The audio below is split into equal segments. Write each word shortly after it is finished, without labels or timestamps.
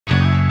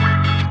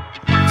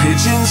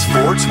Pigeons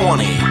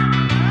 420.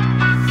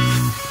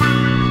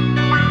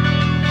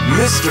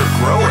 Mr.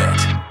 Grow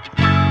It.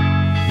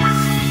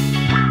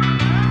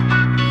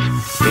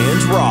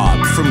 And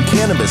Rob from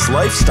Cannabis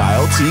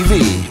Lifestyle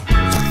TV.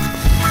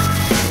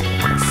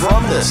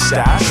 From the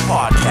Stash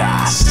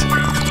Podcast.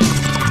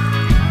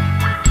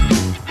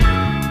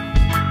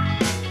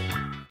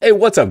 Hey,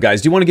 what's up,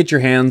 guys? Do you want to get your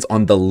hands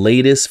on the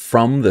latest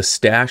From the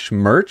Stash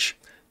merch?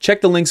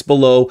 Check the links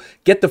below,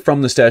 get the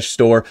From the Stash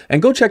store,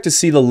 and go check to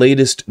see the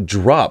latest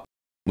drop.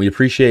 We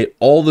appreciate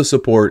all the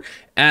support,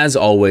 as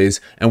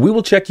always, and we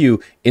will check you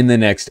in the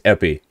next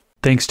epi.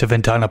 Thanks to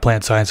Ventana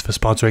Plant Science for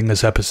sponsoring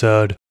this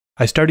episode.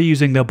 I started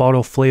using the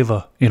bottle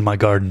Flava in my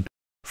garden.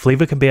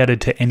 Flava can be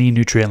added to any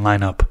nutrient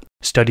lineup.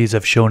 Studies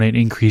have shown an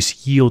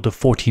increased yield of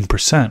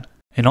 14%,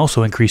 and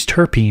also increased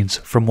terpenes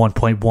from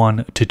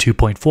 1.1 to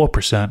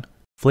 2.4%.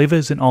 Flava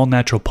is an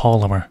all-natural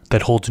polymer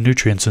that holds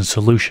nutrients in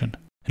solution.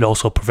 It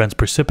also prevents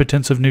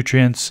precipitance of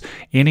nutrients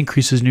and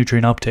increases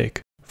nutrient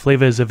uptake.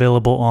 Flava is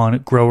available on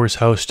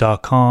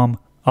growershouse.com.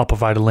 I'll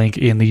provide a link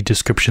in the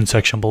description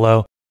section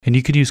below, and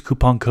you can use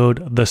coupon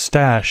code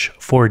THESTASH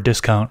for a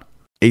discount.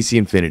 AC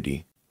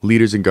Infinity,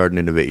 leaders in garden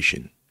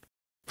innovation.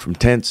 From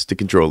tents to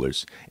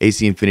controllers,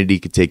 AC Infinity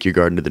can take your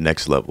garden to the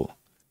next level.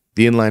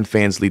 The inline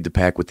fans lead the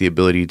pack with the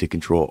ability to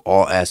control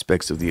all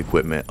aspects of the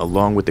equipment,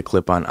 along with the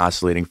clip-on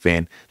oscillating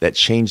fan that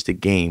changed the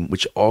game,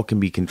 which all can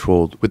be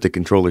controlled with the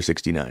Controller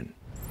 69.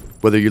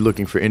 Whether you're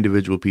looking for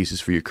individual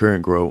pieces for your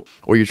current grow,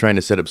 or you're trying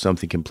to set up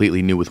something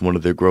completely new with one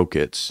of their grow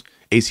kits,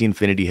 AC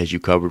Infinity has you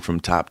covered from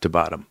top to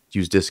bottom.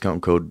 Use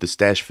discount code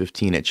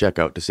THESTASH15 at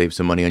checkout to save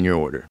some money on your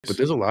order. But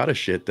there's a lot of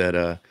shit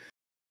that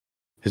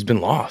has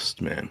been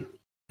lost, man. And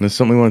that's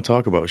something we want to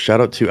talk about. Shout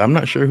out to, I'm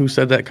not sure who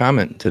said that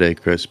comment today,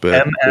 Chris,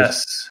 but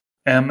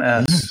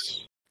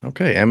MS.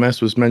 Okay,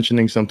 MS was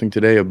mentioning something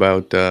today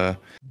about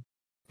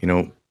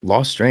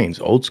lost strains,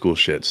 old school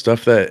shit,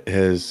 stuff that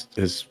has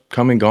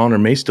come and gone or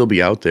may still be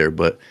out there,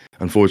 but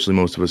unfortunately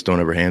most of us don't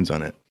have our hands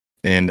on it.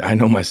 And I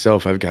know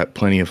myself, I've got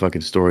plenty of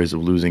fucking stories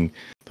of losing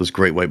those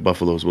great white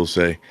buffaloes, we'll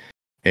say.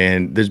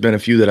 And there's been a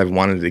few that I've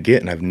wanted to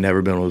get, and I've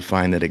never been able to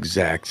find that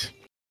exact,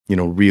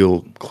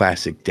 real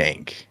classic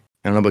dank.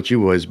 I don't know about you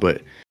boys,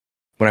 but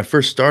when I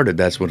first started,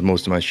 that's what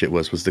most of my shit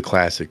was the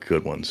classic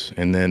good ones.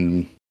 And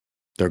then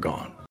they're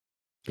gone.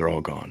 They're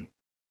all gone.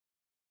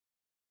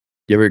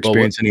 You ever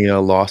experience any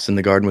loss in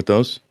the garden with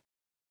those?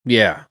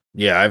 Yeah,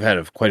 I've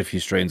had quite a few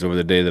strains over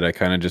the day that I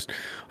kind of just,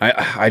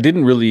 I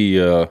didn't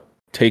really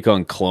take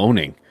on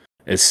cloning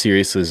as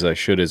seriously as I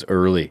should, as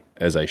early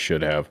as I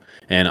should have,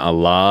 and a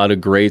lot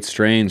of great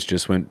strains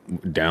just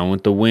went down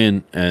with the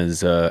wind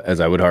as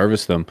I would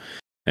harvest them.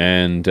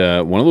 And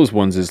one of those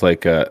ones is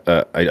like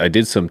I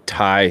did some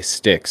Thai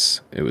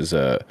sticks. It was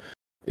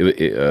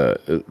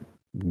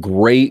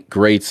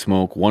great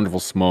smoke, wonderful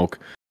smoke.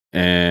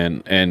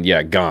 And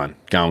yeah, gone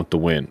with the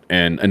wind.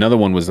 And another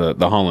one was the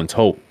Holland's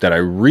Hope that I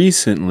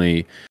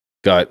recently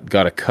got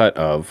a cut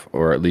of,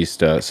 or at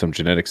least some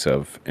genetics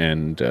of,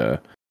 and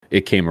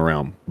it came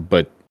around.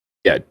 But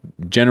yeah,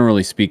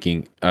 generally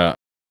speaking,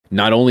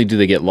 not only do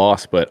they get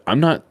lost, but I'm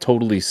not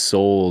totally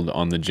sold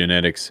on the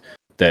genetics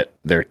that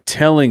they're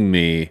telling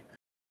me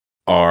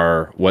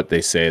are what they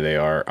say they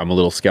are. I'm a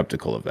little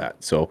skeptical of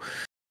that. So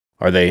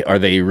are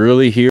they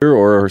really here,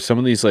 or are some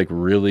of these like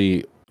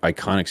really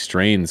iconic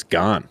strains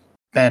gone?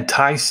 Man,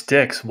 Thai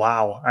sticks.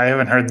 Wow. I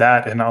haven't heard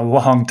that in a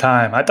long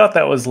time. I thought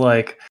that was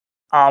like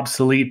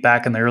obsolete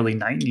back in the early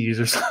 90s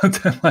or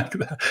something like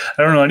that.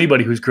 I don't know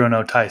anybody who's grown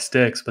out Thai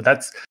sticks, but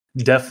that's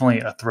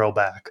definitely a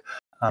throwback.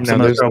 Some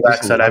of the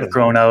throwbacks that I've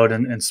grown out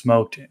and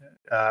smoked,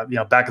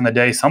 back in the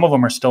day, some of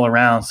them are still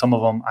around. Some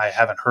of them I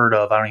haven't heard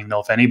of. I don't even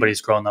know if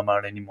anybody's growing them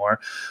out anymore.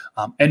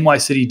 NY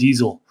City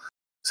Diesel.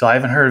 So I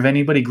haven't heard of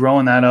anybody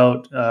growing that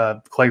out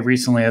quite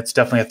recently. It's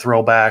definitely a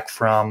throwback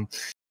from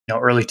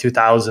early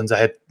 2000s. I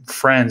had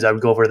friends, I would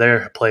go over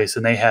their place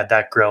and they had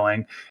that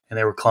growing and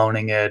they were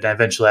cloning it. And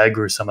eventually I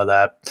grew some of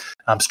that.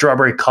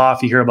 Strawberry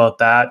Coffee, hear about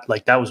that?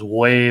 Like that was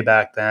way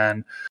back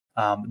then.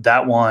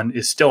 That one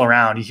is still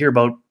around. You hear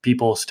about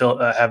people still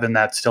having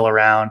that still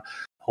around.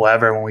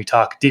 However, when we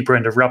talk deeper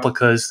into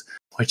replicas,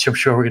 which I'm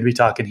sure we're going to be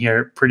talking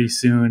here pretty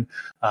soon,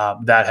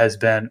 that has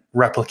been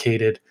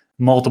replicated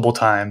multiple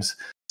times.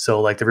 So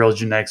like the real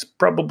genetics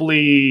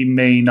probably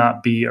may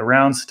not be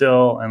around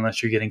still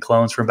unless you're getting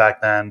clones from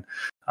back then.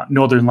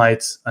 Northern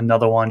Lights,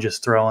 another one,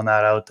 just throwing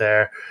that out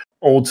there.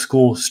 Old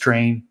school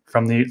strain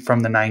from the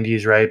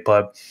 90s, right?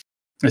 But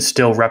it's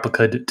still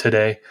replicated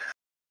today.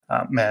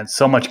 Man,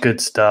 so much good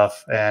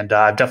stuff. And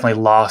I've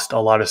definitely lost a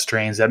lot of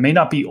strains that may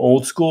not be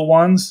old school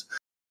ones,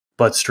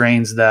 but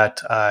strains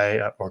that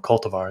or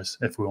cultivars,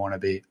 if we want to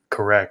be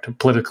correct,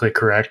 politically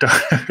correct,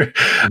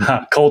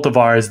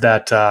 cultivars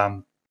that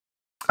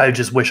I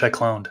just wish I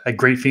cloned. I had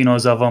great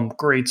phenos of them,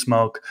 great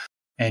smoke,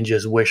 and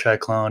just wish I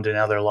cloned, and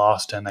now they're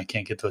lost, and I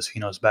can't get those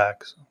phenos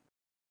back. So.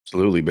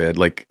 Absolutely, man.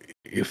 Like,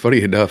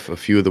 funny enough, a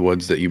few of the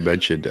ones that you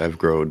mentioned I've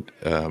grown.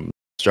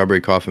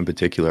 Strawberry Coffee in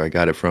particular, I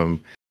got it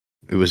from,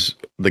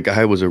 the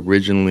guy was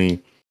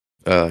originally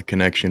a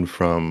connection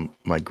from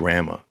my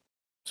grandma.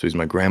 So he's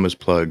my grandma's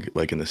plug,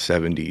 like in the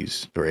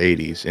 70s or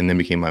 80s, and then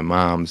became my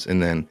mom's.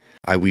 And then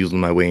I weaseled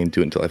my way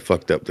into it until I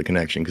fucked up the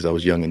connection because I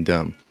was young and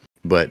dumb.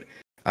 But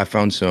I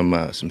found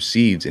some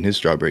seeds in his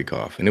strawberry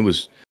cough, and it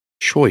was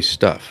choice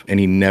stuff. And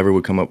he never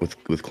would come up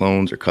with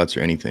clones or cuts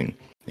or anything.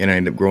 And I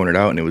ended up growing it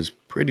out, and it was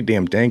pretty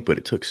damn dank, but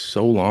it took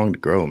so long to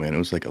grow, man. It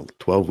was like a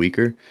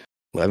 12-weeker,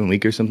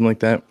 11-weeker, something like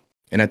that.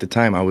 And at the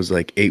time, I was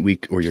like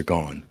 8-week or you're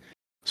gone.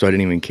 So I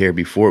didn't even care.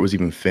 Before it was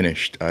even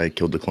finished, I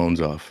killed the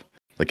clones off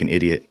like an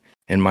idiot.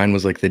 And mine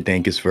was like the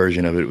dankest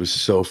version of it. It was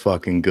so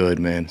fucking good,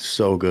 man.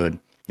 So good.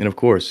 And of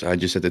course, I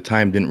just at the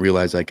time didn't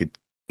realize I could,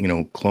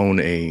 clone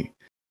a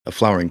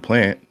flowering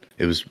plant.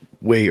 It was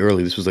way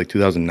early. This was like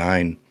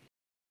 2009,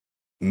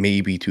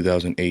 maybe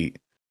 2008,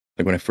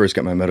 like when I first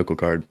got my medical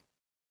card.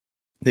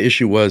 The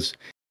issue was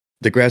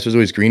the grass was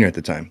always greener at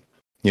the time.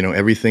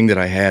 Everything that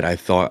I had, I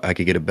thought I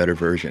could get a better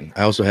version.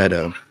 I also had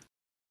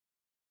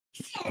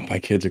my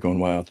kids are going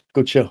wild.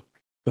 Go chill.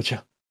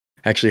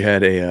 Actually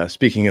had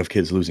speaking of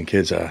kids losing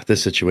kids,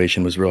 this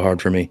situation was real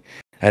hard for me.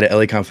 I had a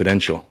LA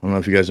Confidential. I don't know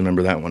if you guys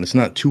remember that one. It's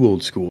not too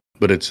old school,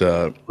 but it's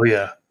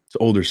it's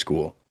older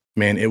school.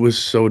 Man, it was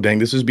so dang.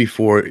 This is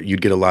before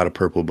you'd get a lot of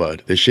purple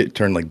bud. This shit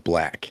turned like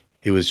black.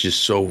 It was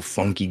just so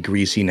funky,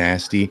 greasy,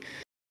 nasty.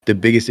 The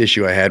biggest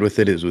issue I had with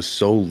it is it was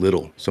so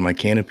little. So my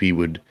canopy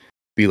would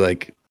be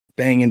like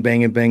banging,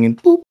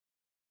 boop,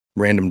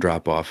 random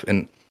drop off.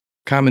 And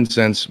common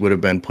sense would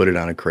have been put it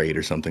on a crate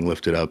or something,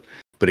 lift it up.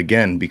 But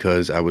again,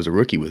 because I was a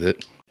rookie with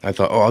it, I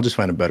thought, I'll just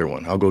find a better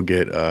one. I'll go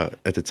get,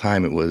 at the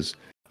time it was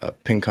a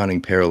pink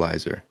conning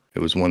paralyzer. It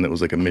was one that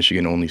was like a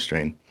Michigan only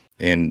strain.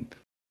 And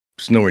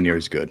it's nowhere near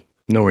as good.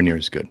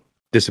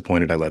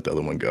 Disappointed I let the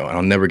other one go. And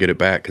I'll never get it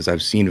back because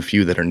I've seen a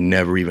few that are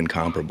never even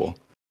comparable.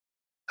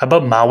 How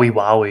about Maui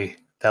Wowie?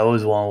 That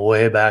was one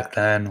way back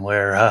then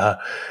where,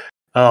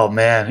 oh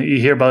man, you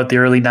hear about the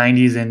early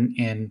 90s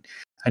and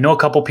I know a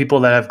couple people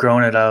that have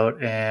grown it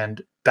out,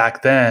 and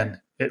back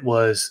then it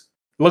looks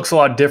a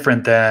lot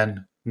different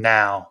than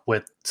now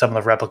with some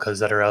of the replicas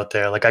that are out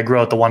there. Like I grew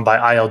out the one by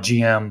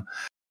ILGM.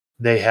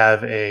 They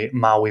have a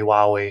Maui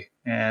Wowie,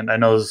 and I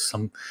know there's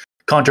some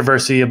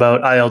controversy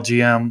about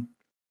ILGM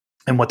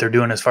and what they're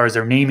doing as far as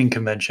their naming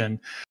convention.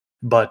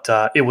 But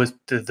it was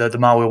the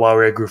Maui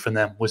Wowie I grew from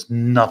them was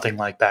nothing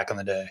like back in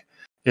the day.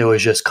 It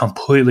was just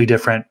completely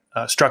different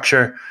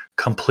structure,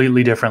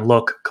 completely different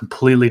look,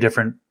 completely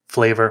different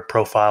flavor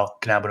profile,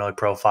 cannabinoid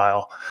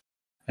profile.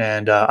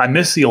 And I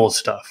miss the old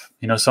stuff.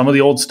 Some of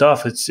the old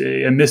stuff,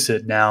 I miss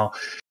it now.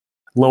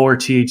 Lower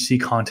THC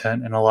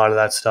content and a lot of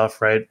that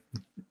stuff, right?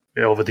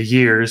 Over the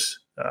years,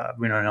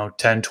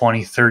 10,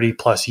 20, 30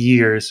 plus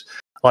years,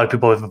 a lot of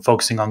people have been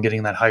focusing on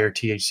getting that higher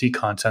THC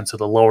content. So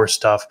the lower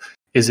stuff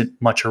isn't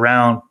much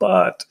around,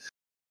 but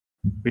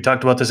we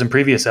talked about this in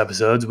previous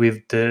episodes.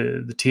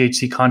 The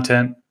THC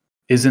content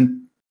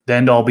isn't the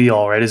end all be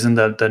all, right?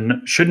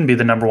 Shouldn't be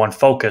the number one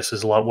focus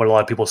is what a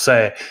lot of people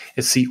say.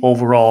 It's the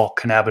overall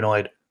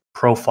cannabinoid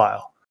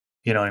profile.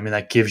 You know what I mean?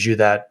 That gives you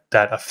that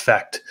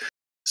effect.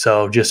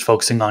 So just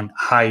focusing on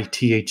high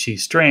THC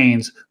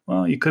strains,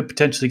 well, you could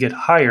potentially get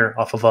higher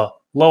off of a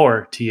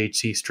lower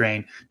THC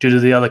strain due to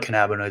the other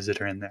cannabinoids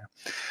that are in there.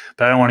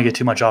 But I don't want to get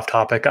too much off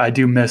topic. I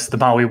do miss the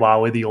Maui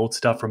Wowie, the old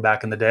stuff from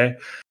back in the day.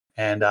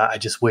 And I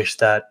just wish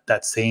that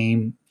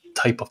same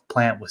type of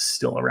plant was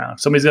still around.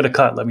 Somebody's got a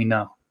cut. Let me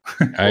know.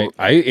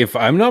 If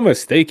I'm not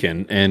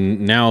mistaken, and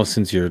now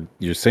since you're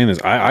saying this,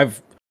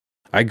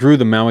 I grew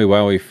the Maui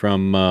Wowie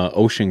from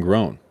Ocean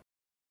Grown.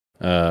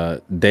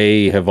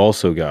 They have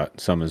also got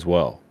some as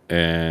well.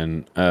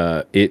 And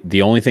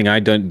the only thing I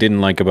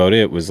didn't like about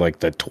it was like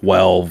the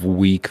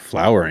 12-week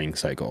flowering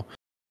cycle.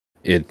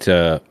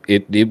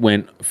 It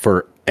went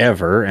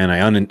forever, and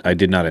I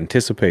did not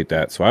anticipate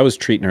that. So I was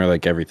treating her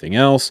like everything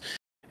else,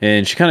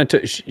 and she kind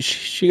of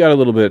she got a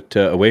little bit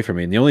away from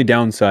me. And the only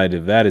downside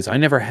of that is I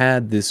never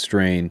had this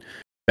strain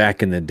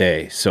back in the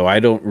day, so I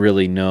don't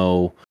really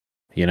know.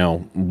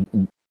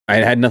 I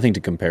had nothing to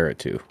compare it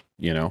to.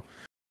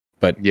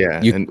 But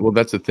yeah, and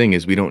that's the thing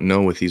is we don't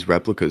know with these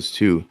replicas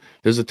too.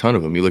 There's a ton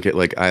of them. You look at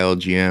like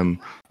ILGM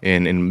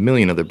and a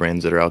million other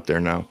brands that are out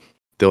there now.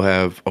 They'll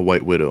have a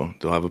White Widow.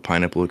 They'll have a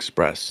Pineapple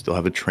Express. They'll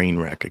have a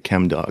Trainwreck, a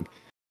Chemdog.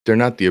 They're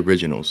not the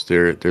originals.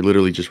 They're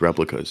literally just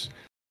replicas.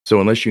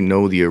 So unless you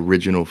know the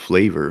original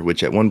flavor,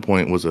 which at one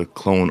point was a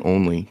clone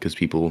only because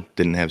people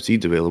didn't have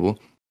seeds available,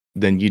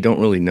 then you don't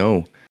really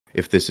know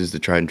if this is the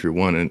tried and true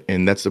one.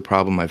 And that's the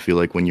problem I feel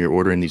like when you're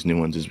ordering these new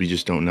ones is we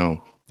just don't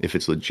know if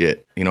it's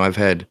legit. I've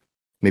had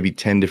maybe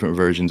 10 different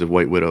versions of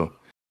White Widow,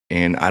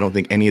 and I don't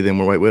think any of them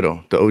were White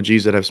Widow. The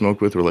OGs that I've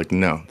smoked with were like,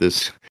 no,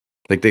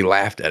 they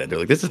laughed at it. They're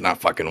like, this is not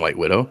fucking White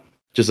Widow.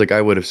 Just like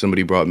I would if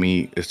somebody brought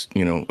me, a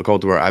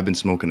cultivar I've been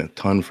smoking a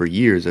ton for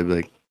years. I'd be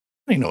like,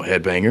 I ain't no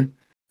headbanger.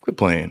 Quit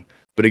playing.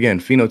 But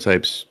again,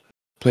 phenotypes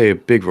play a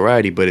big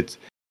variety, but it's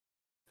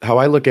how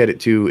I look at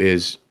it too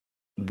is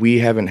we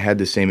haven't had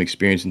the same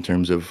experience in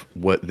terms of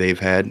what they've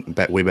had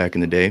way back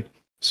in the day.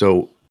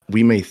 So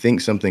we may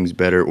think something's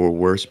better or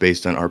worse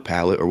based on our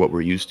palate or what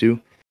we're used to,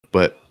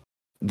 but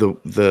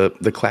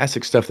the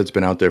classic stuff that's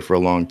been out there for a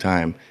long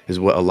time is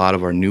what a lot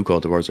of our new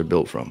cultivars are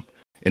built from.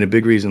 And a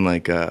big reason,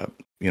 like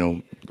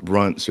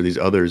runts or these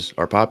others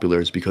are popular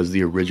is because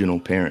the original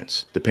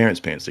parents, the parents,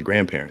 the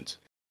grandparents.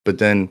 But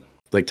then,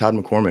 like Todd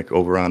McCormick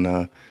over on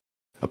a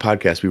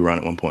podcast we were on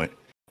at one point,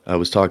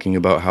 was talking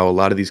about how a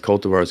lot of these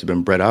cultivars have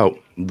been bred out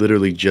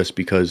literally just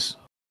because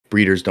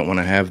breeders don't want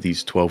to have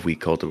these 12-week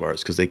cultivars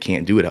because they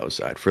can't do it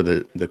outside for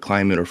the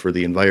climate or for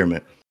the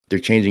environment. They're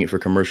changing it for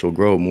commercial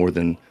grow more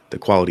than the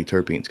quality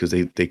terpenes because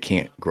they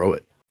can't grow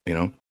it, you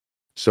know?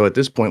 So at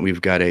this point,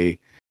 we've got a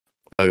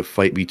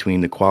fight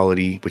between the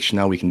quality, which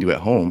now we can do at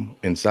home,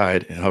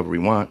 inside, however we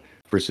want,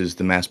 versus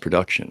the mass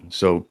production.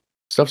 So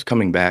stuff's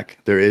coming back.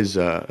 There is,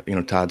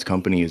 Todd's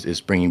company is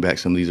bringing back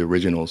some of these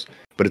originals,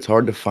 but it's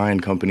hard to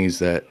find companies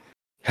that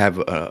have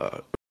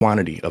a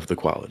quantity of the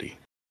quality.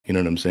 You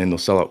know what I'm saying? They'll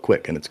sell out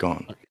quick and it's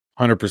gone.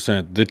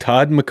 100%. The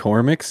Todd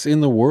McCormicks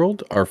in the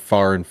world are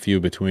far and few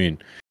between.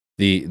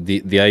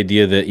 The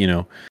idea that,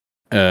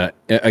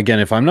 again,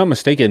 if I'm not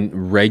mistaken,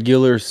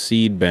 regular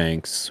seed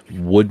banks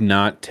would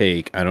not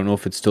take, I don't know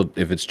if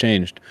it's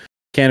changed,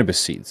 cannabis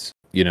seeds,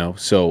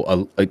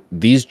 so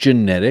these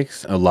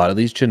genetics, a lot of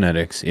these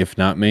genetics, if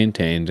not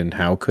maintained, and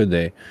how could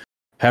they,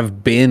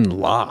 have been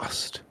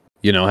lost,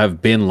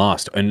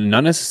 and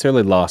not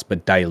necessarily lost,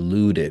 but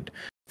diluted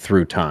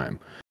through time.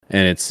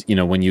 And it's,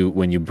 when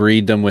you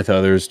breed them with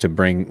others to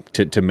bring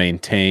to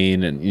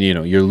maintain, and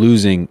you're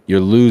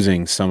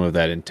losing some of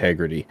that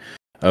integrity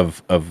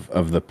of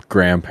the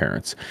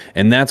grandparents.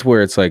 And that's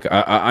where it's like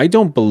I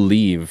don't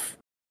believe,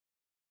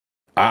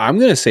 I'm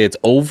gonna say it's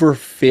over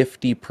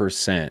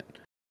 50%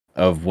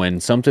 of when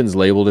something's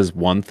labeled as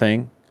one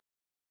thing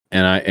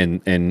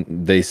and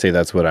they say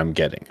that's what I'm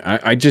getting.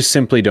 I just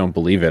simply don't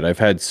believe it. I've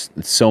had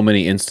so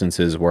many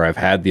instances where I've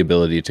had the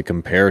ability to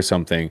compare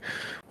something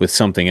with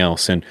something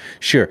else. And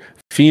sure,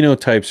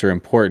 phenotypes are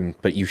important,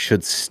 but you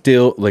should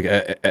still, like,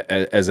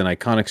 as an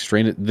iconic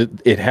strain,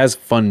 it has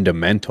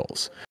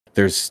fundamentals.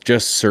 There's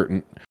just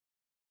certain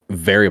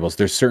variables.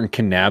 There's certain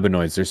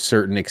cannabinoids. There's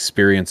certain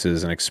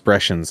experiences and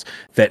expressions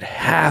that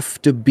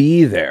have to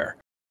be there.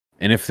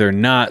 And if they're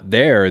not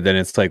there, then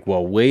it's like,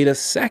 well, wait a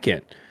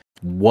second.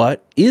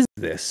 What is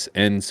this?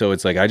 And so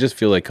it's like, I just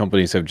feel like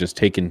companies have just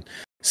taken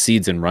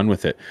seeds and run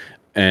with it.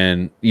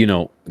 And,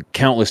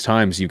 countless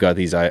times you've got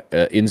these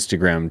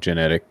Instagram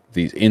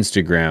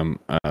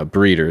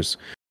breeders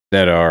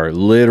that are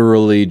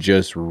literally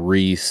just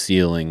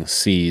resealing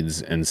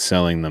seeds and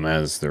selling them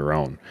as their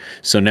own.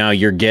 So now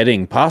you're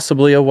getting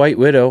possibly a White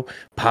Widow,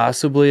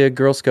 possibly a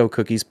Girl Scout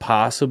cookies,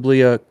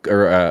 possibly a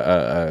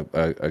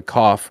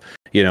cough,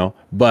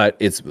 but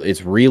it's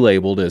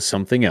relabeled as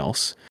something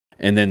else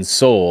and then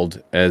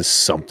sold as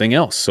something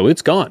else. So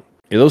it's gone.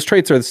 Those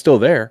traits are still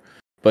there,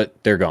 but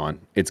they're gone.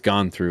 It's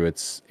gone through.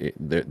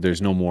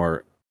 There's no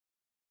more,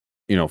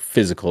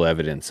 physical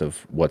evidence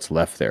of what's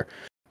left there.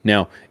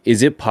 Now,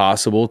 is it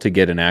possible to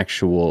get an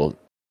actual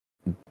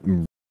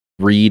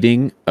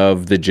reading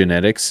of the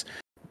genetics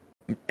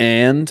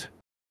and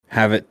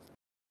have it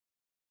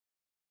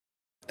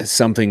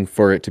something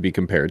for it to be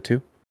compared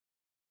to?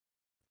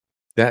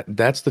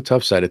 That's the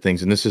tough side of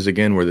things. And this is,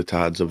 again, where the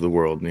Todds of the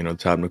world,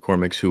 Todd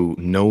McCormick's, who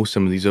know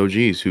some of these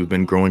OGs who've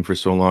been growing for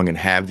so long and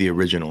have the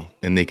original,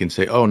 and they can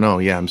say, oh, no,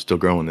 yeah, I'm still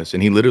growing this.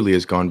 And he literally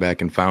has gone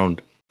back and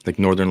found like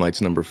Northern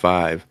Lights number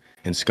 5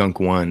 and Skunk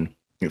 1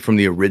 from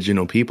the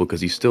original people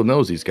because he still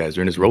knows these guys.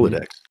 They're in his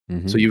Rolodex.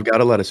 Mm-hmm. So you've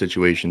got a lot of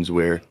situations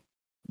where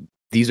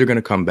these are going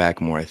to come back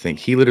more, I think.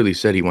 He literally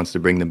said he wants to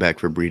bring them back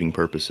for breeding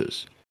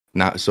purposes.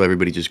 Not so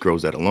everybody just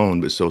grows that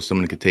alone, but so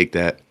someone could take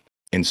that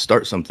and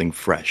start something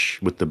fresh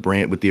with the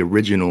brand, with the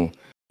original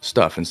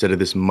stuff, instead of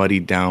this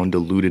muddied down,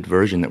 diluted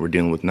version that we're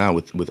dealing with now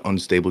with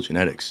unstable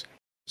genetics.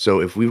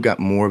 So if we've got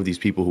more of these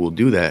people who will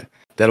do that,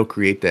 that'll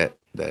create that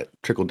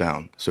trickle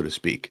down, so to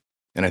speak.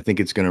 And I think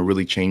it's going to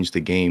really change the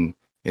game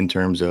in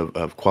terms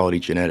of quality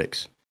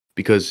genetics.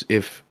 Because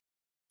if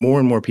more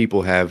and more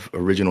people have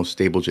original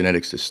stable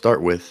genetics to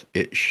start with,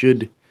 it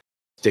should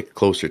stick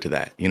closer to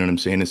that. You know what I'm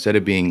saying? Instead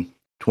of being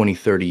 20,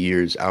 30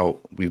 years out,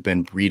 we've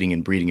been breeding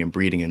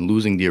and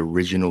losing the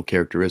original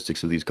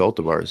characteristics of these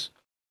cultivars.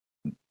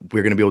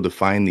 We're going to be able to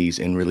find these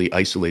and really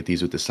isolate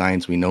these with the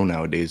science we know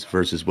nowadays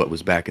versus what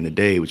was back in the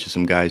day, which is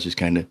some guys just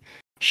kind of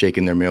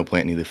shaking their male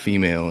plant into the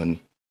female and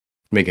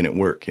making it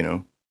work,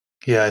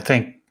 Yeah, I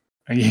think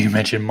you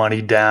mentioned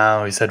money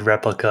down. We said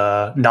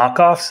replica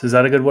knockoffs. Is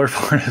that a good word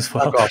for it as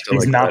well?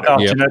 These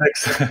knockoff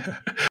genetics.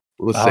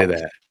 Let's say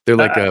that. They're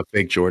like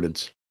fake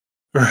Jordans.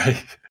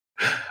 Right.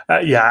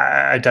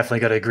 I definitely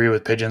got to agree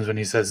with Pigeons when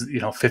he says,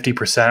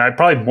 50%.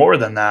 Probably more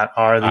than that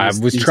are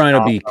these. I was trying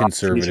to be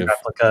conservative.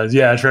 Replicas.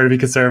 Yeah, trying to be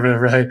conservative,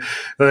 right?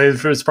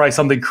 It's probably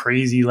something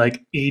crazy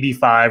like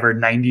 85 or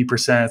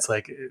 90%. It's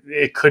like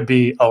it could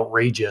be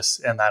outrageous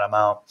in that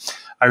amount.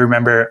 I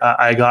remember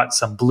I got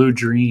some Blue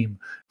Dream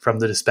from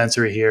the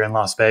dispensary here in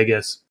Las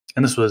Vegas,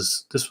 and this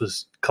was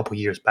a couple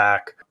years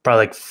back,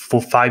 probably like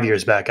 5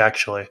 years back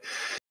actually,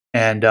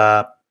 and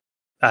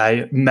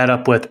I met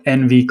up with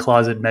NV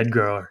Closet Med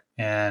Grower,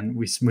 and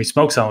we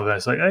smoked some of it.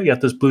 It's like, I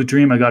got this Blue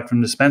Dream I got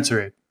from the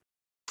dispensary.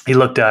 He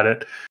looked at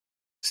it,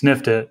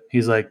 sniffed it.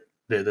 He's like,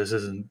 dude, this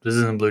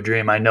isn't Blue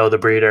Dream. I know the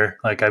breeder.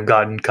 Like, I've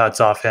gotten cuts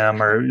off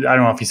him, or I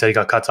don't know if he said he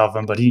got cuts off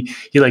him, but he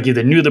like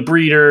either knew the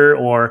breeder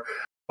or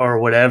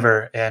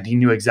whatever, and he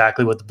knew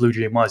exactly what the Blue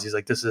Dream was. He's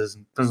like, this is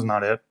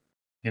not it.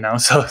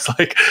 So it's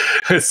like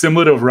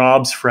similar to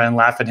Rob's friend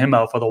laughing him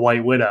out for the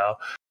White Widow.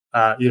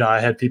 I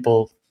had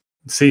people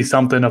see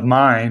something of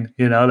mine,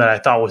 that I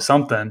thought was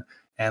something,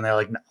 and they're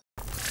like, no.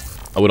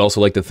 I would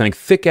also like to thank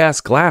Thick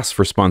Ass Glass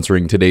for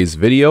sponsoring today's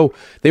video.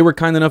 They were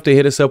kind enough to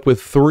hit us up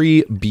with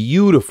 3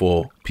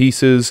 beautiful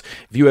pieces.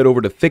 If you head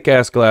over to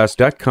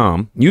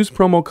thickassglass.com, use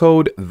promo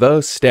code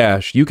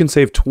THESTASH, you can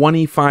save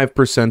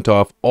 25%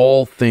 off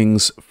all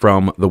things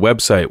from the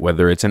website,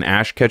 whether it's an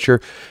ash catcher,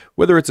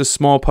 whether it's a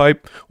small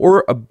pipe,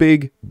 or a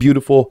big,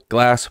 beautiful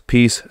glass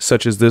piece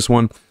such as this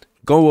one.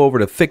 Go over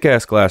to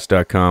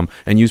thickassglass.com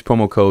and use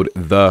promo code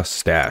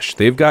THESTASH.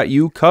 They've got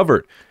you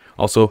covered.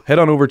 Also, head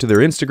on over to their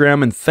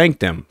Instagram and thank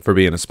them for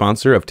being a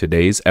sponsor of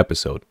today's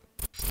episode.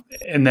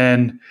 And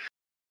then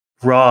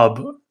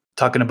Rob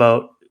talking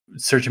about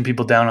searching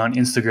people down on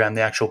Instagram,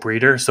 the actual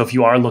breeder. So if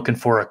you are looking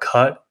for a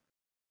cut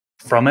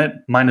from it,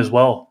 might as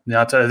well.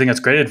 I think that's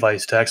great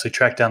advice to actually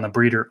track down the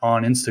breeder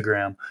on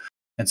Instagram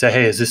and say,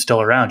 hey, is this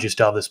still around? Do you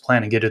still have this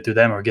plant, and get it through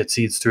them, or get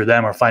seeds through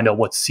them, or find out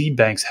what seed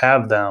banks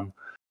have them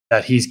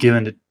that he's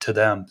given it to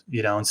them,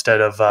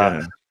 instead of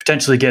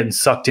potentially getting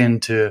sucked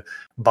into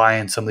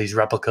buying some of these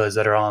replicas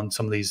that are on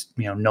some of these,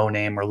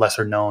 no-name or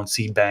lesser-known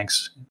seed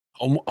banks.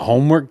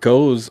 Homework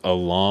goes a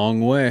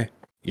long way,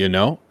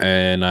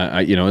 and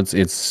I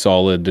it's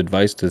solid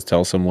advice to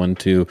tell someone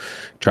to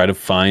try to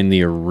find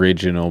the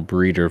original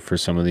breeder for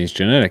some of these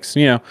genetics.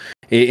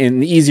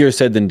 And easier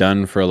said than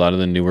done for a lot of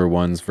the newer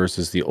ones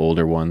versus the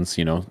older ones.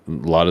 A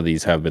lot of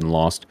these have been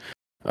lost,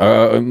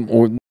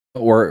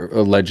 or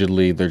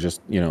allegedly they're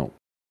just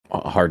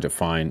hard to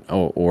find,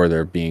 or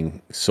they're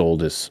being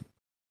sold as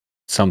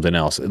something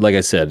else. Like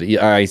I said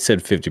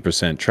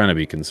 50%, trying to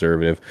be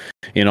conservative.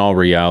 In all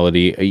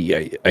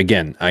reality,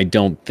 again, I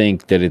don't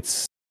think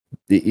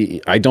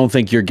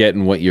you're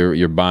getting what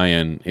you're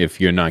buying if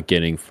you're not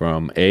getting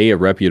from a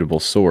reputable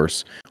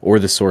source or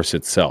the source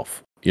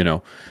itself,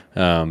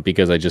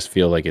 because I just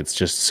feel like it's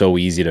just so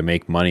easy to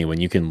make money when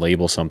you can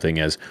label something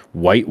as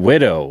White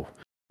Widow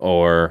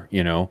or,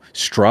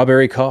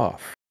 Strawberry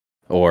Cough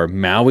or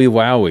Maui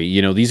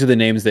Wowie. These are the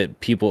names that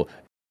people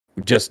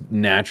just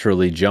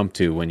naturally jump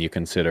to when you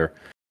consider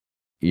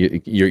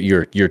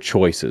your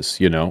choices,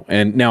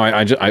 And now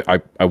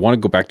I want to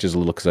go back just a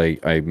little, because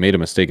I made a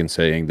mistake in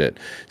saying that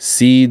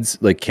seeds,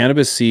 like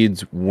cannabis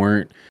seeds,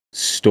 weren't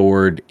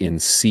stored in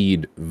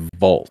seed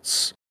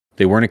vaults.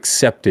 They weren't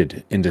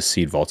accepted into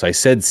seed vaults. I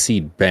said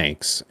seed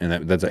banks, and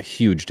that's a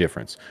huge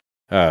difference.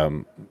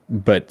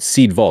 But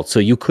seed vaults, so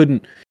you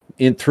couldn't,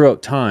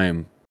 throughout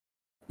time,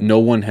 no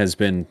one has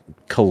been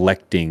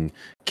collecting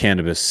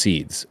cannabis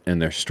seeds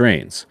and their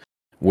strains.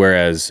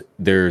 Whereas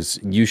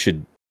you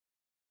should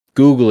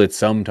Google it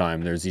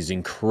sometime. There's these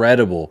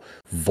incredible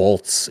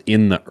vaults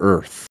in the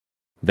earth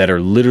that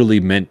are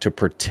literally meant to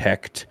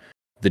protect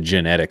the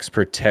genetics,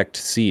 protect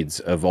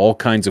seeds of all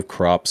kinds of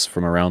crops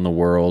from around the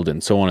world,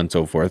 and so on and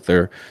so forth.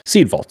 They're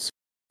seed vaults.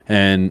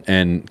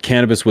 And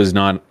cannabis was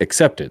not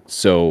accepted.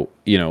 So,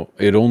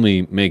 it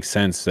only makes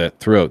sense that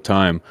throughout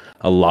time,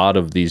 a lot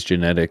of these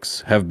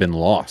genetics have been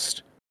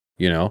lost,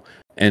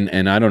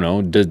 and I don't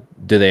know, do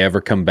they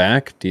ever come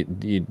back?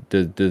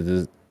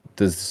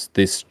 Does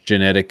this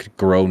genetic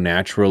grow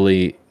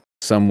naturally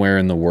somewhere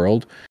in the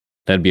world?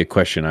 That'd be a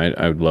question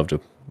I would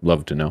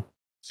love to know.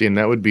 See, and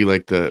that would be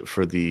like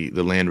for the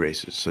land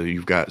races. So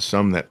you've got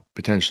some that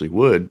potentially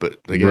would, but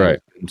again,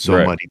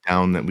 muddy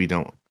down that we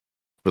don't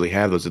really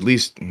have those, at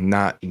least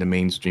not in the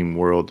mainstream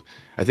world.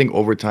 I think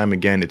over time,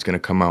 again, it's going to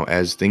come out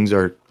as things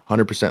are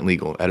 100%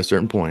 legal at a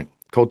certain point.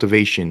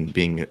 Cultivation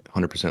being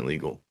 100%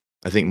 legal.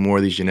 I think more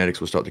of these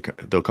genetics will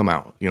they'll come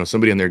out.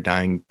 Somebody on their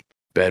dying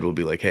bed will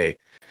be like, hey,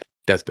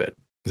 deathbed.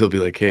 They'll be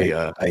like, hey,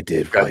 I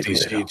did got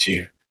these seeds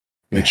here.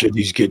 Make sure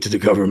these get to the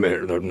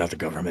government, or not the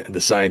government,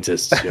 the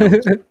scientists.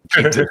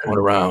 Keep this one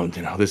around.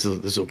 This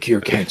will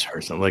cure cancer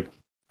or something. Like,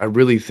 I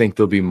really think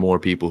there'll be more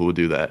people who will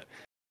do that.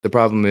 The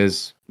problem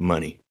is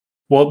money.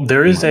 Well,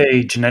 there is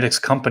a genetics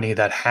company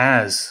that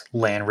has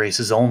land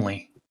races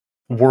only.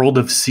 World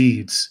of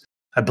Seeds.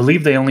 I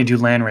believe they only do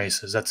land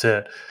races. That's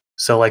it.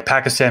 So like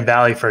Pakistan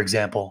Valley, for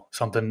example,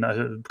 something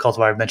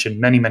cultivar I've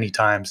mentioned many, many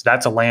times,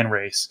 that's a land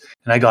race.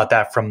 And I got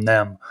that from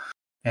them.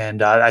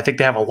 And I think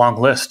they have a long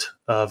list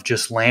of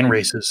just land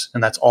races.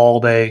 And that's all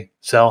they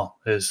sell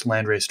is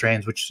land race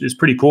strains, which is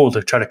pretty cool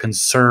to try to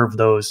conserve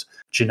those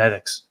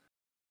genetics.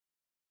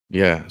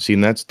 Yeah. See,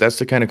 and that's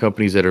the kind of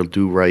companies that'll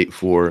do right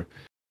for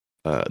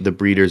the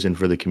breeders and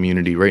for the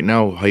community. Right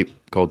now, hype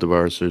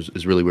cultivars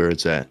is really where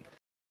it's at.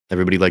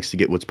 Everybody likes to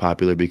get what's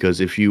popular,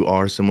 because if you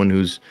are someone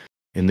who's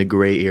in the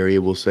gray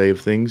area, we'll say, of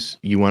things,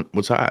 you want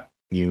what's hot.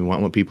 You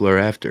want what people are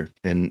after.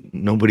 And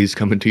nobody's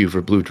coming to you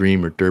for Blue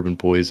Dream or Durban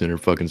Poison or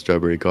fucking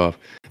Strawberry Cough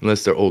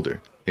unless they're older,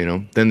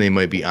 Then they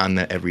might be on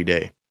that every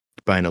day,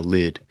 buying a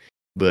lid.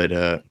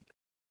 But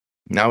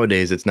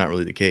nowadays, it's not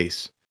really the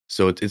case.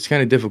 So it's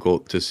kind of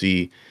difficult to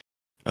see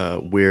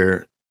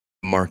where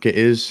market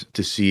is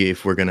to see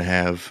if we're going to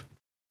have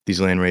these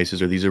land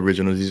races or these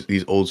originals,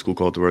 these old school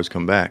cultivars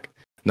come back.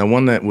 Now,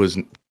 one that was,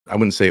 I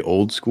wouldn't say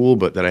old school,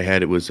 but that I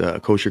had, it was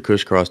Kosher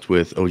Kush crossed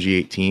with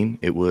OG18.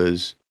 It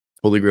was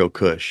Holy Grail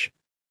Kush.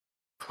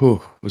 Whew,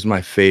 it was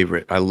my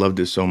favorite. I loved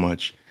it so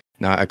much.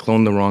 Now, I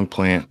cloned the wrong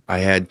plant. I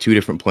had 2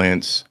 different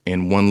plants,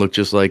 and one looked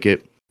just like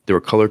it. They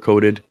were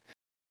color-coded.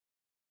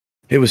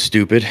 It was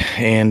stupid,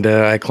 and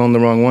I cloned the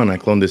wrong one. I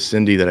cloned this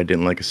Cindy that I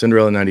didn't like, a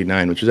Cinderella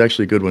 99, which was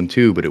actually a good one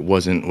too, but it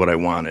wasn't what I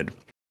wanted.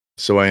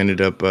 So I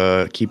ended up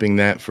keeping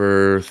that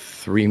for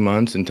 3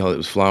 months until it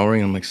was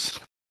flowering. I'm like,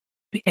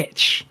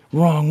 bitch,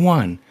 wrong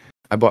one.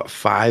 I bought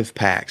 5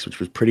 packs, which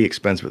was pretty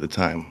expensive at the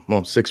time.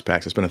 Well, 6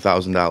 packs. I spent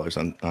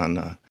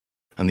 $1,000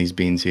 on these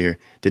beans here.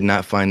 Did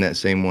not find that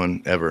same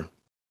one ever.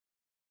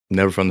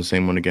 Never found the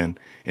same one again.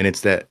 And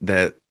it's that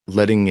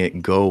letting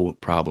it go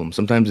problem.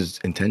 Sometimes it's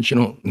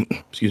intentional.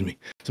 Excuse me.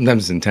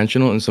 Sometimes it's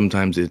intentional and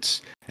sometimes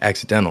it's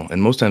accidental.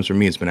 And most times for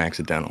me, it's been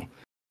accidental.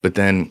 But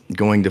then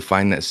going to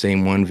find that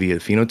same one via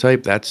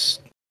phenotype, that's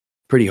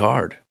pretty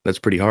hard. That's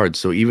pretty hard.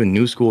 So even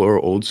new school or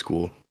old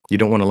school, you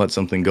don't want to let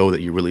something go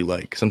that you really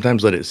like.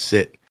 Sometimes let it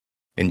sit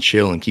and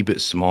chill and keep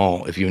it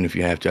small, even if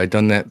you have to. I've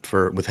done that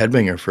with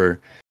Headbanger for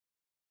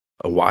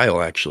a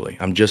while, actually.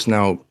 I'm just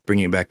now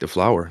bringing it back to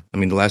flower. I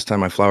mean, the last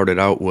time I flowered it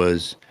out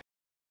was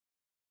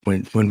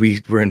when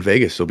we were in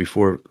Vegas. So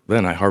before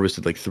then, I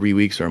harvested like 3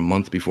 weeks or a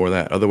month before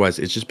that. Otherwise,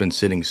 it's just been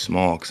sitting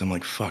small because I'm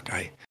like, fuck,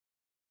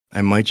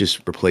 I might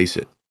just replace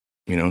it,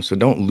 you know? So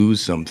don't lose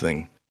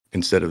something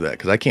instead of that,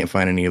 because I can't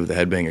find any of the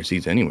Headbanger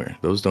seeds anywhere.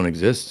 Those don't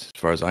exist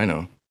as far as I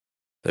know.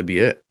 That'd be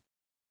it.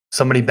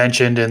 Somebody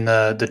mentioned in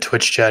the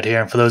Twitch chat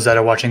here, and for those that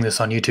are watching this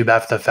on YouTube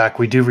after the fact,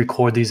 we do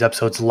record these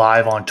episodes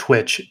live on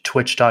Twitch,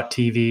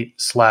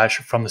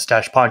 twitch.tv/From the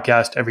Stash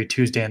Podcast every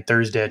Tuesday and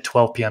Thursday at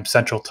 12 p.m.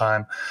 Central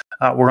Time.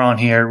 We're on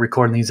here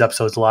recording these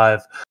episodes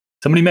live.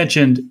 Somebody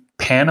mentioned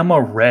Panama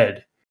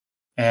Red,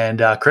 and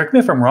correct me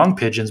if I'm wrong,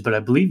 Pigeons, but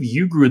I believe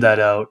you grew that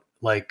out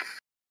like,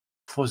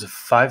 what was it,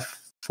 4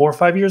 or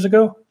 5 years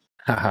ago?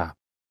 Haha.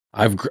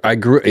 I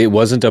grew. It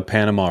wasn't a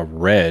Panama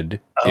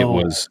Red. Oh.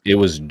 It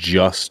was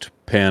just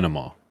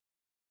Panama.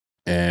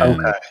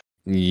 And Okay.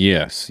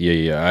 yes,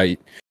 yeah.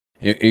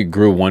 It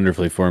grew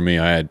wonderfully for me.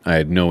 I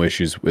had no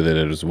issues with it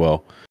as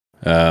well.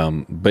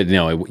 But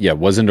no, it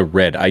wasn't a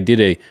red. I did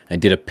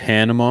a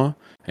Panama,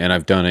 and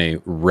I've done a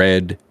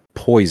red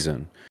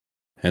poison.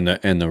 And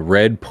the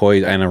red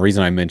poison, and the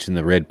reason I mentioned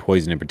the red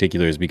poison in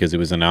particular is because it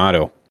was an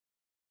auto.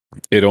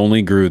 It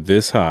only grew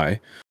this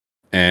high,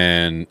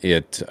 and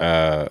it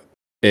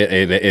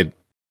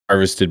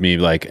harvested me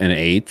like an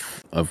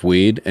 1/8 of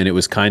weed, and it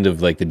was kind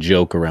of like the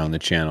joke around the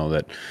channel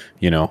that,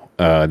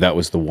 that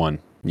was the one,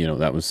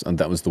 that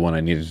was the one I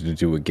needed to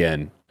do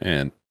again,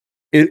 and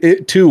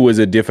it too was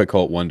a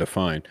difficult one to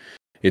find.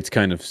 It's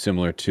kind of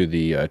similar to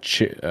the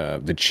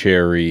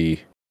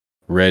cherry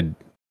red.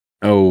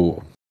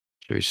 Oh,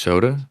 Cherry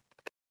soda?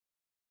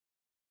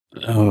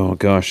 oh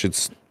gosh,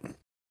 it's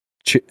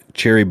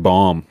cherry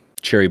bomb.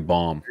 Cherry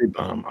bomb. Cherry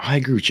bomb. I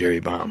grew cherry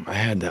bomb. I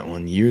had that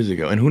one years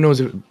ago. And who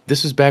knows if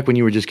this is back when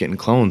you were just getting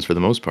clones for the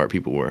most part.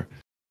 People were,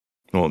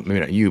 well, maybe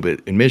not you, but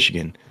in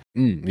Michigan.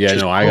 Yeah,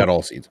 no, I got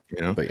all seeds.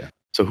 But yeah.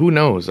 So who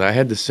knows? I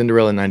had the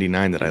Cinderella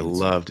 99 that I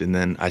loved, and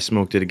then I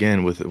smoked it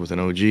again with an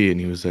OG, and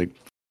he was like,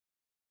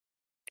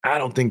 I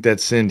don't think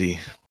that's Cindy.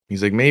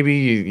 He's like, maybe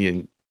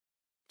you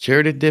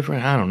shared it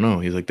different. I don't know.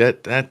 He's like,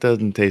 that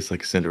doesn't taste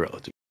like Cinderella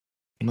to me.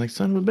 I'm like,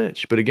 son of a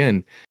bitch. But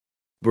again,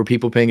 were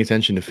people paying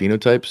attention to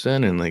phenotypes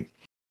then, and like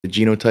the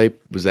genotype,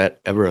 was that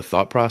ever a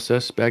thought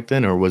process back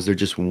then, or was there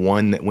just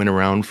one that went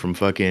around from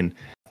fucking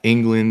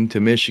England to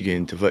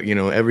Michigan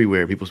to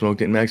everywhere? People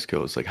smoked it in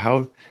Mexico. It's like,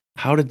 how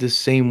did this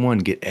same one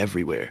get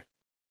everywhere?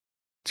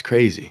 It's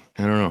crazy.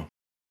 I don't know.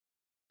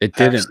 It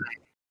didn't.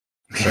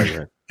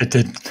 Sorry, it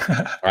did.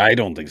 I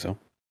don't think so.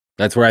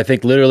 That's where I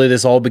think literally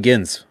this all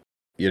begins.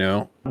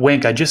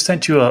 Wink, I just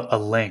sent you a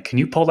link. Can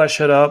you pull that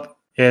shit up?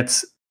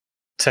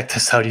 Check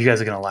this out. You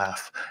guys are gonna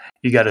laugh.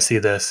 You got to see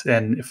this.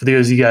 And for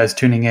those of you guys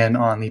tuning in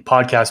on the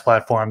podcast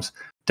platforms,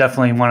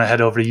 definitely want to head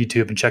over to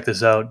YouTube and check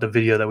this out, the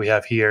video that we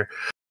have here.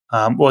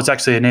 Well, it's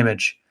actually an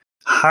image.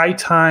 High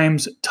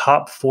Times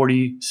Top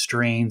 40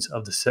 Strains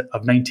of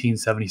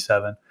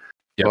 1977.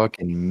 Yep.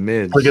 Fucking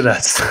mids. Look at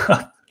that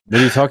stuff. What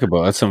are you talking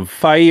about? That's some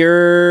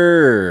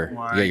fire.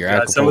 Oh, you got your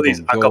God. Some of these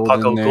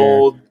Acapulco Gold.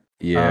 Gold.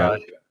 Yeah.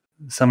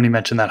 Somebody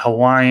mentioned that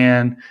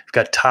Hawaiian. We've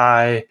got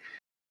Thai.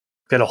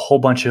 Got a whole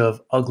bunch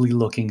of ugly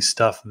looking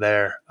stuff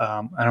there.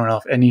 I don't know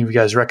if any of you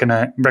guys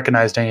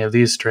recognized any of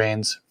these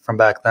strains from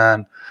back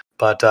then,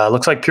 but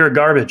looks like pure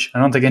garbage. I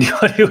don't think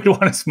anybody would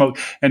want to smoke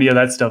any of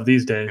that stuff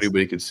these days.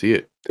 Anybody could see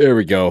it. There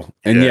we go.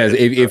 And yes,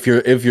 if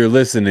you're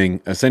listening,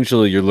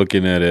 essentially you're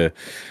looking at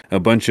a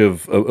bunch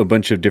of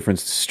different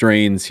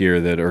strains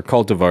here that are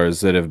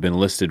cultivars that have been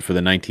listed for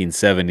the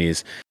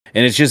 1970s,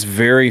 and it's just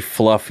very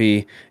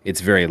fluffy.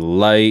 It's very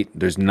light.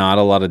 There's not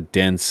a lot of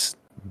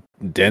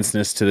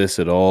denseness to this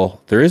at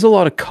all. There is a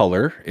lot of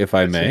color, if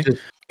I may.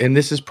 And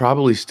this is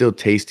probably still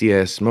tasty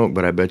ass smoke,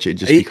 but I bet you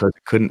just because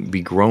it couldn't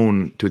be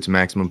grown to its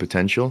maximum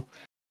potential,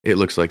 it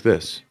looks like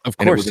this. Of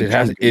And course, it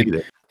has.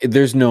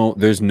 There's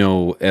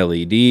no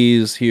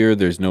LEDs here.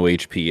 There's no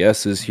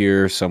HPSs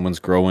here. Someone's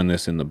growing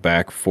this in the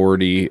back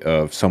 40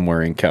 of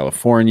somewhere in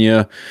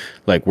California.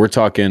 Like we're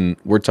talking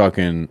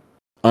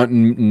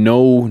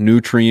no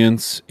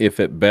nutrients, if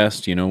at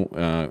best,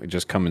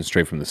 just coming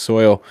straight from the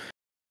soil,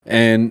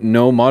 and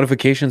no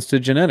modifications to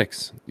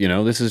genetics.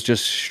 This is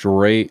just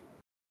straight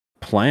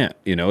plant.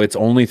 It's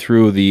only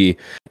through the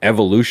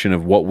evolution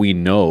of what we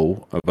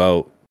know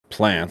about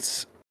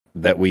plants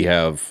that we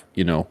have,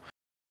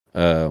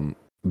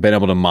 been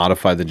able to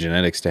modify the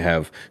genetics to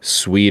have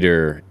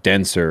sweeter,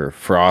 denser,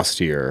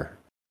 frostier,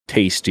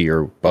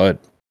 tastier bud.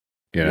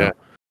 Yeah.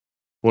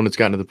 Well, it's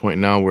gotten to the point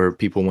now where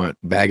people want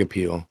bag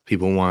appeal.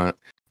 People want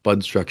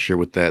bud structure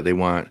with that. They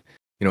want,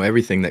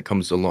 everything that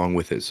comes along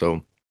with it.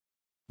 So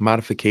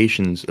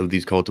modifications of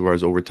these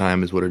cultivars over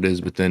time is what it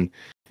is. But then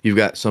you've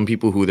got some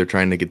people who they're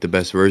trying to get the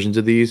best versions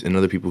of these, and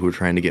other people who are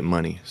trying to get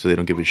money. So they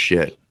don't give a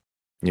shit,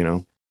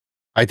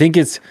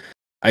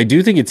 I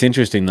do think it's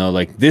interesting though.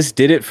 Like this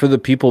did it for the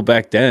people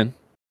back then.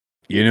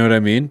 You know what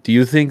I mean? Do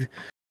you think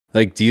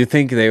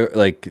they were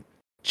like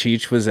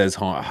Cheech was as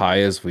high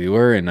as we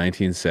were in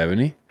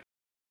 1970?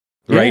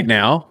 Yeah. Right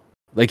now,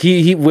 like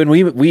he when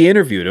we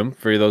interviewed him.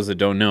 For those that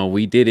don't know,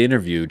 we did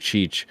interview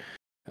Cheech.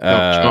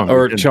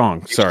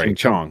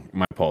 Chong.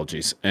 My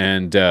apologies.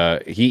 And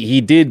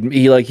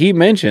he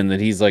mentioned that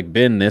he's like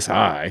been this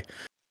high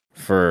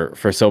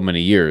for so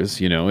many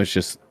years. It's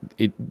just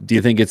do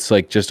you think it's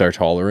like just our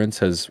tolerance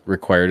has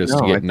required us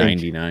to get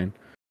 99%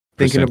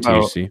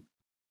 THC?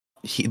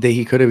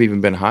 He could have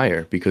even been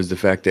higher, because the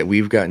fact that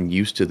we've gotten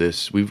used to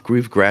this,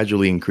 we've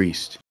gradually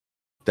increased.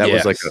 That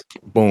was like a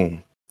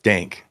boom,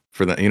 dank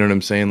for that. You know what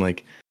I'm saying?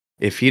 Like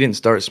if he didn't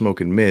start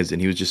smoking mids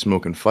and he was just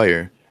smoking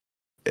fire,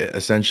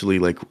 essentially,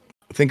 like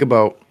think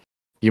about,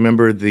 you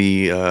remember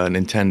the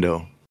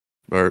Nintendo,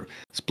 or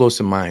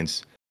Explosive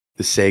Minds,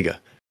 the Sega.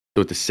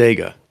 So with the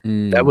Sega,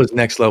 that was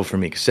next level for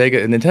me. Because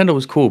Nintendo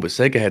was cool, but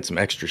Sega had some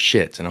extra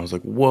shits, and I was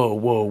like,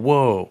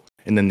 whoa.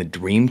 And then the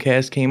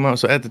Dreamcast came out.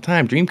 So at the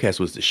time, Dreamcast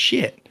was the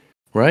shit,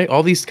 right?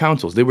 All these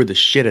consoles, they were the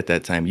shit at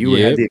that time. You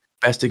had the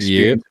best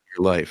experience of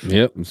your life.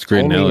 Yep, it's a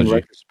great analogy. In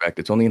retrospect,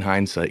 it's only in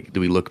hindsight do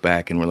we look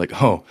back and we're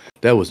like, oh,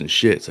 that wasn't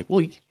shit. It's like,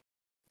 well,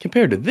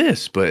 compared to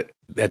this, but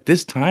at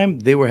this time,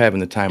 they were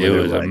having the time of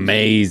their life. It was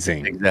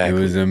amazing. Exactly.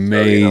 It was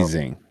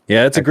amazing. So,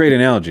 yeah, that's a great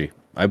analogy.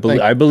 I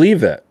believe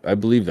that.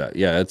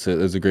 Yeah, that's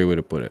a great way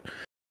to put it.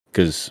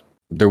 Because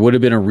there would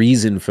have been a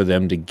reason for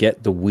them to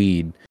get the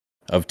weed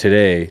of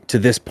today to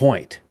this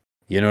point.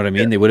 You know what I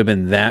mean? Yeah. They would have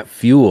been that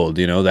fueled,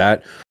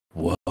 that,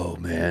 whoa,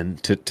 man,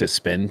 to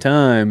spend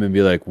time and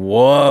be like,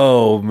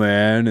 whoa,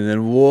 man, and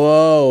then,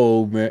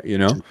 whoa, man,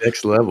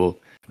 Next level.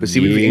 But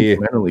see, we've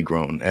incrementally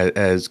grown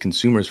as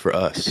consumers for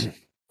us.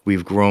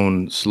 We've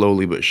grown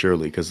slowly but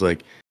surely, because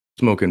like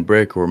smoking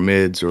brick or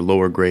mids or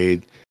lower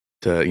grade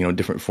to,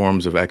 different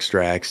forms of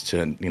extracts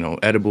to,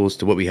 edibles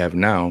to what we have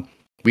now,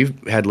 we've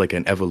had like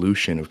an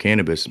evolution of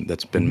cannabis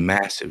that's been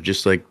massive,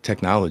 just like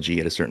technology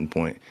at a certain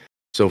point.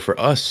 So for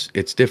us,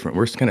 it's different.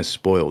 We're kind of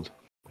spoiled,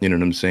 you know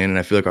what I'm saying? And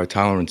I feel like our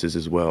tolerances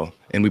as well.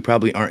 And we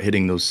probably aren't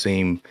hitting those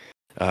same,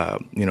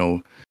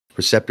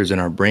 receptors in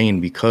our brain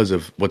because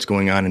of what's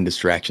going on in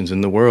distractions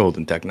in the world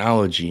and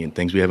technology and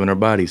things we have in our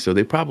bodies. So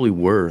they probably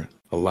were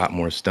a lot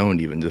more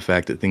stoned, even the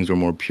fact that things were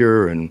more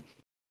pure and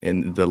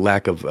the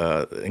lack of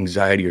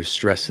anxiety or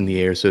stress in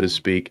the air, so to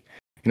speak.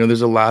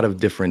 There's a lot of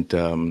different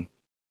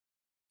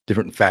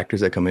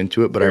factors that come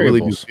into it, but variables. I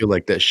really do feel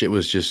like that shit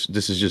was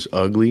this is just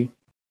ugly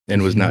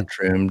and was not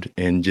trimmed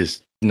and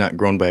just not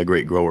grown by a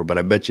great grower. But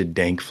I bet you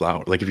dank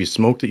flower. Like if you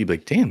smoked it, you'd be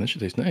like, damn, that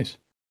shit tastes nice.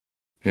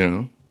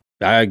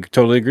 I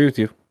totally agree with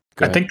you.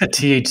 I think the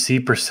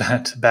THC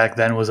percent back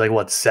then was like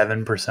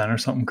 7% or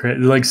something crazy,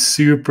 like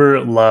super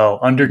low,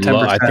 under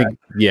 10%. I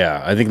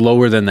think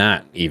lower than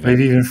that,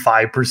 maybe even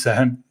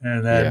 5%.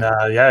 And then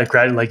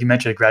like you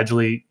mentioned, it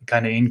gradually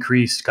kind of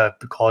increased. The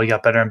quality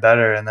got better and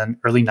better. And then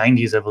early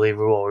 90s, I believe,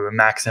 we were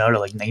maxing out at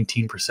like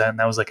 19%. And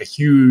that was like a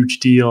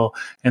huge deal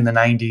in the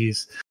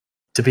 90s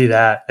to be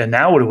that. And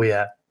now what are we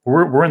at?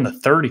 We're in the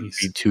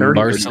 30s. 30,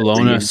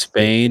 Barcelona, 30s.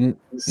 Spain,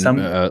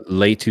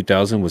 late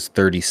 2000 was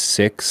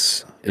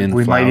 36.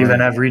 We might even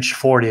have reached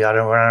 40. I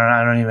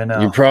don't even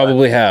know. You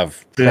probably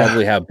have.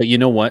 But you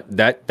know what?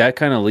 That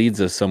kind of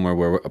leads us somewhere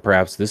where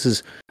perhaps this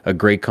is a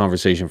great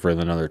conversation for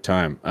another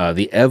time.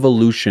 The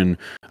evolution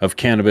of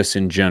cannabis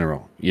in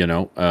general,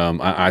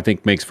 I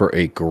think makes for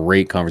a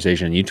great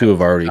conversation. You two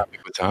have already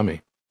with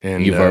Tommy.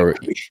 And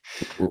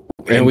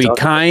we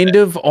kind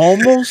of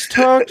almost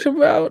talked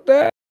about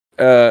that.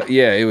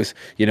 It was,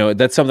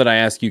 that's something I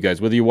ask you guys,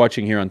 whether you're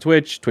watching here on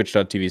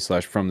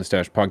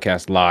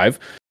twitch.tv/FromTheStashPodcast live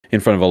in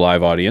front of a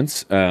live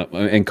audience,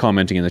 and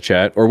commenting in the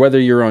chat, or whether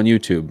you're on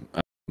YouTube,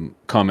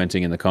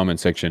 commenting in the comment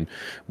section.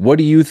 What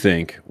do you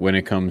think when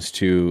it comes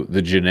to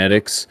the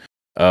genetics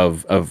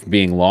of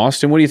being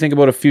lost? And what do you think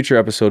about a future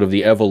episode of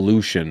the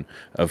evolution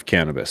of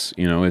cannabis?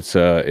 You know, it's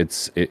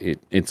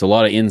a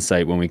lot of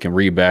insight when we can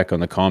read back on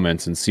the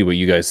comments and see what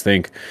you guys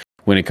think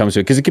when it comes to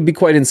it, because it can be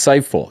quite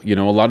insightful. You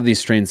know, a lot of these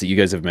strains that you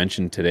guys have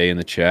mentioned today in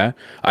the chat,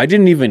 I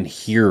didn't even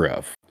hear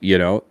of, you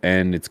know,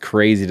 and it's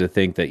crazy to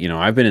think that, you know,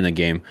 I've been in the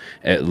game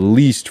at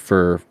least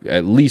for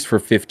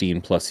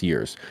 15 plus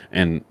years,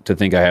 and to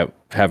think I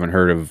haven't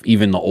heard of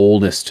even the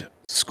oldest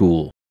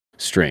school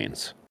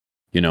strains.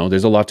 You know,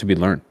 there's a lot to be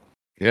learned.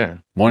 Yeah.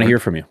 Want to hear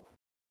from you.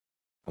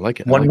 I like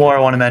it. One more I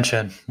want to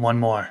mention. One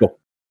more. Cool.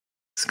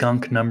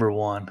 Skunk number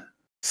 1.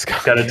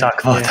 Skunk. Got to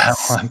talk about that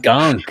one.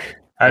 Skunk.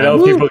 I know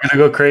people are going to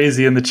go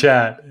crazy in the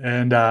chat,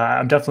 and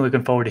I'm definitely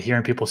looking forward to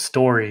hearing people's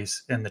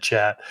stories in the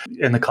chat,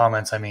 in the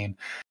comments. I mean,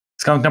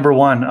 skunk number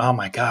 1. Oh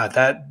my God,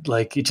 that,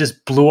 like, it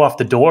just blew off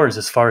the doors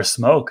as far as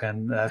smoke,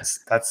 and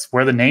that's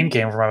where the name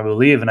came from, I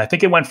believe. And I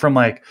think it went from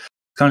like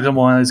skunk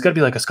number 1. It's got to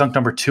be like a skunk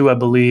number 2, I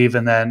believe,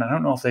 and then I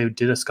don't know if they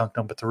did a skunk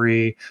number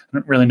 3. I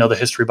don't really know the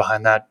history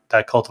behind that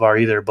cultivar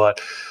either,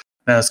 but.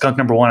 Man, skunk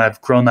number 1, I've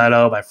grown that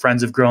out. My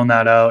friends have grown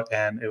that out,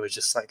 and it was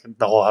just like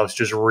the whole house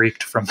just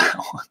reeked from that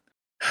one.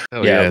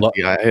 Oh, yeah.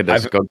 I had a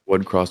skunk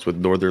one crossed with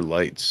Northern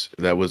Lights.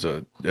 That was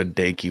a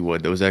danky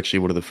one. That was actually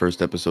one of the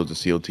first episodes of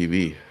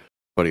CLtv.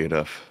 Funny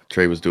enough,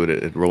 Trey was doing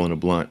it and rolling a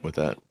blunt with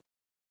that.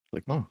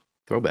 Like, oh,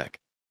 throwback.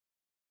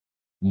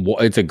 Well,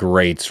 it's a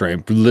great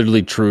strain,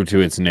 literally true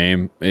to its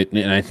name.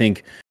 And I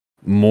think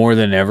more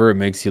than ever, it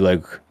makes you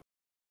like.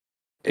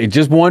 It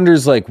just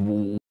wonders, like,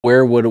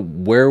 where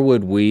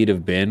would weed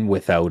have been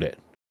without it?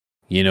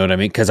 You know what I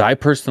mean? Because I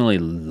personally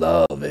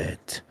love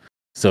it.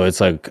 So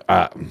it's like,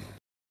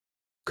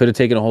 could have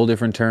taken a whole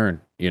different turn,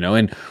 you know?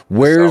 And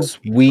where's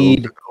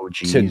weed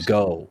to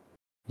go?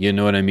 You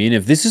know what I mean?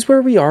 If this is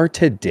where we are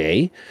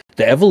today,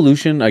 the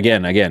evolution,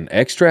 again,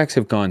 extracts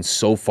have gone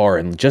so far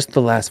in just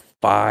the last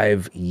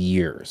 5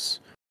 years.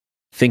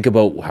 Think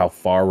about how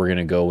far we're going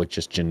to go with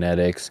just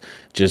genetics,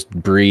 just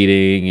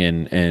breeding,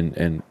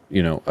 and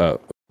you know,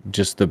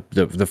 just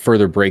the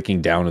further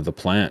breaking down of the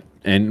plant.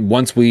 And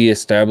once we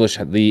establish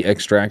the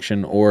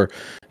extraction, or,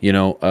 you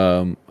know,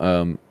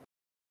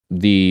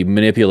 the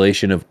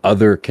manipulation of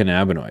other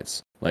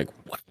cannabinoids, like,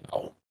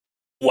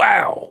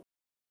 wow.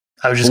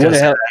 I was just going to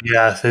say,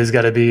 yeah, there's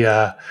got to be, you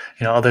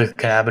know, other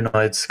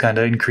cannabinoids kind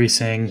of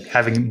increasing,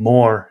 having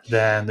more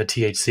than the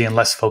THC and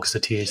less focus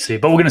of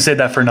THC. But we're going to save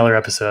that for another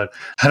episode.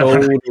 I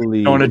don't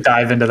want to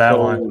dive into that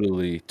one.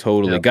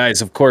 Totally. Yep.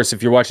 Guys, of course,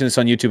 if you're watching this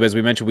on YouTube, as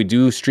we mentioned, we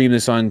do stream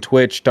this on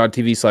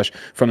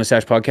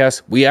twitch.tv/FromTheStash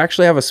Podcast. We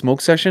actually have a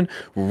smoke session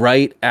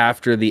right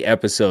after the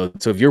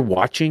episode. So if you're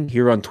watching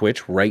here on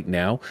Twitch right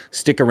now,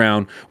 stick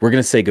around. We're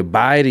going to say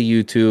goodbye to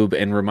YouTube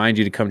and remind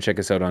you to come check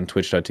us out on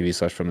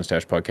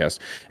twitch.tv/FromTheStash Podcast.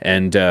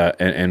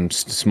 And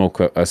smoke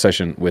a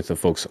session with the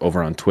folks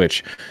over on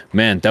Twitch.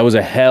 Man, that was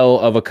a hell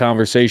of a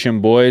conversation,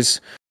 boys.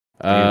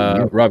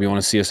 Rob, you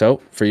want to see us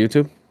out for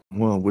YouTube?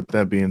 Well, with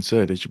that being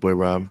said, it's your boy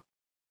Rob,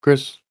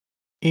 Chris,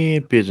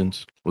 and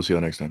Pigeons. We'll see you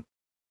all next time.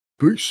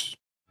 Peace.